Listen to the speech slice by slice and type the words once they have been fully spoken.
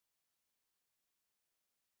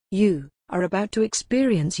You are about to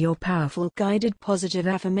experience your powerful guided positive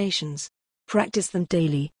affirmations. Practice them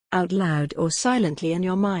daily, out loud or silently in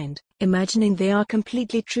your mind, imagining they are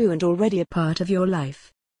completely true and already a part of your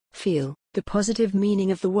life. Feel the positive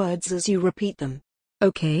meaning of the words as you repeat them.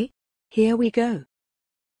 Okay? Here we go.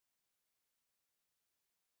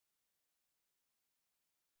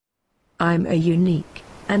 I'm a unique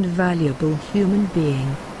and valuable human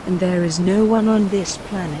being, and there is no one on this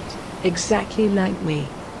planet exactly like me.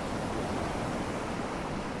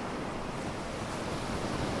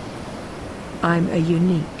 I'm a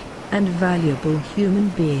unique and valuable human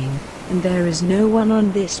being, and there is no one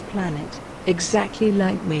on this planet exactly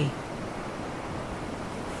like me.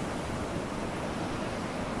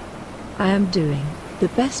 I am doing the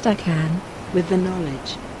best I can with the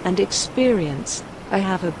knowledge and experience I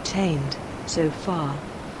have obtained so far.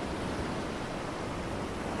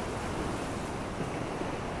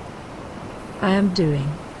 I am doing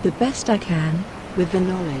the best I can with the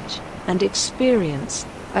knowledge and experience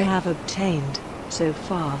I have obtained so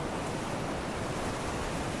far.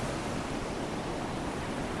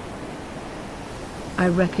 I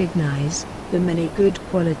recognize the many good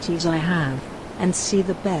qualities I have and see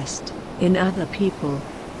the best in other people.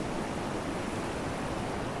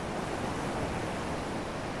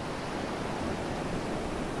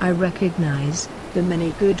 I recognize the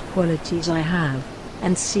many good qualities I have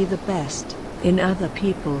and see the best in other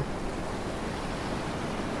people.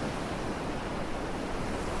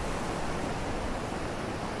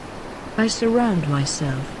 I surround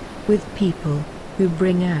myself with people who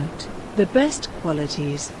bring out the best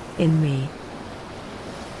qualities in me.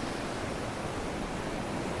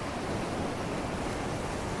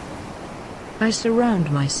 I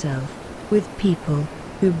surround myself with people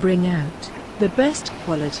who bring out the best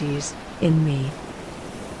qualities in me.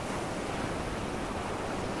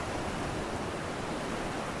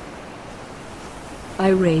 I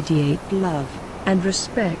radiate love and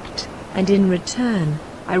respect, and in return,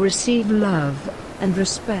 I receive love and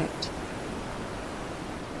respect.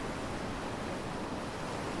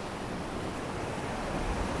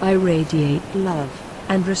 I radiate love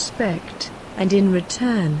and respect, and in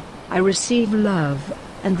return, I receive love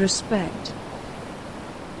and respect.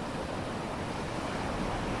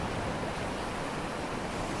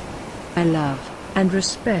 I love and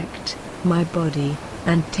respect my body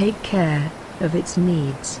and take care of its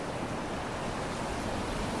needs.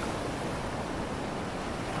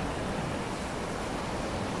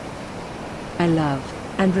 I love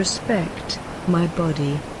and respect my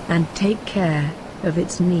body and take care of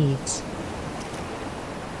its needs.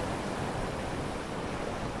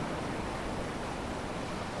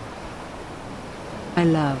 I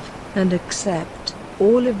love and accept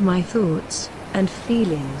all of my thoughts and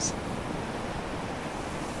feelings.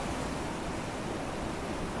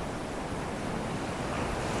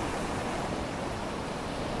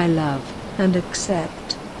 I love and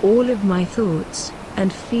accept all of my thoughts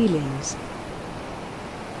and feelings.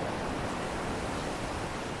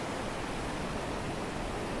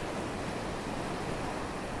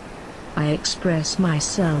 I express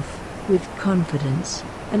myself with confidence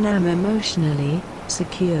and am emotionally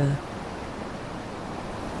secure.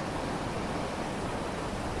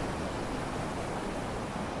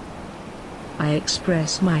 I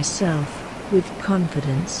express myself with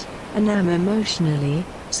confidence and am emotionally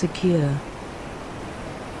secure.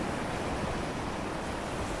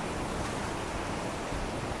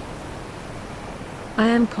 I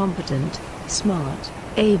am competent, smart,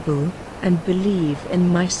 able, and believe in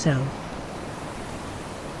myself.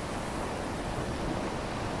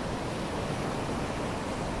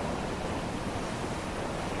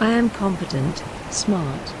 I am competent,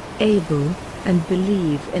 smart, able, and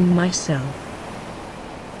believe in myself.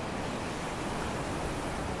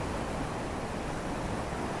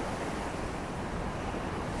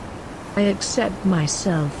 I accept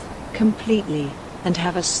myself completely and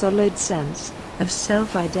have a solid sense of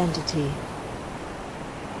self-identity.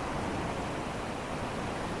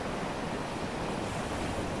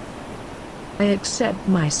 I accept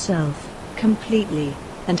myself completely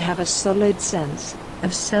and have a solid sense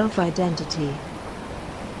of self-identity.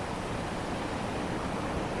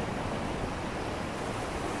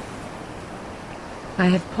 I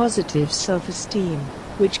have positive self-esteem,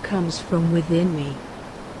 which comes from within me.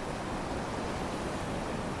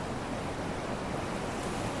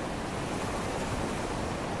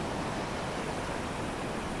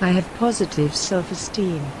 I have positive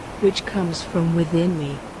self-esteem, which comes from within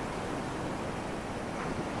me.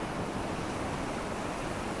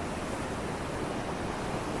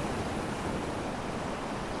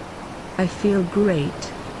 I feel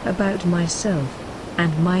great about myself.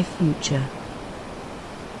 and my future.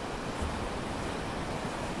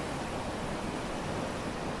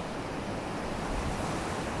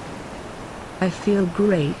 I feel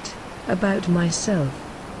great about myself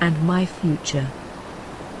and my future.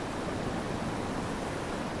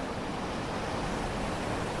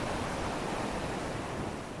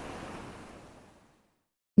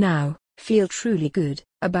 Now, feel truly good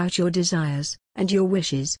about your desires and your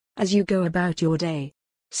wishes as you go about your day.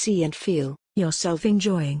 See and feel yourself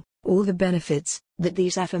enjoying all the benefits that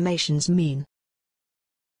these affirmations mean.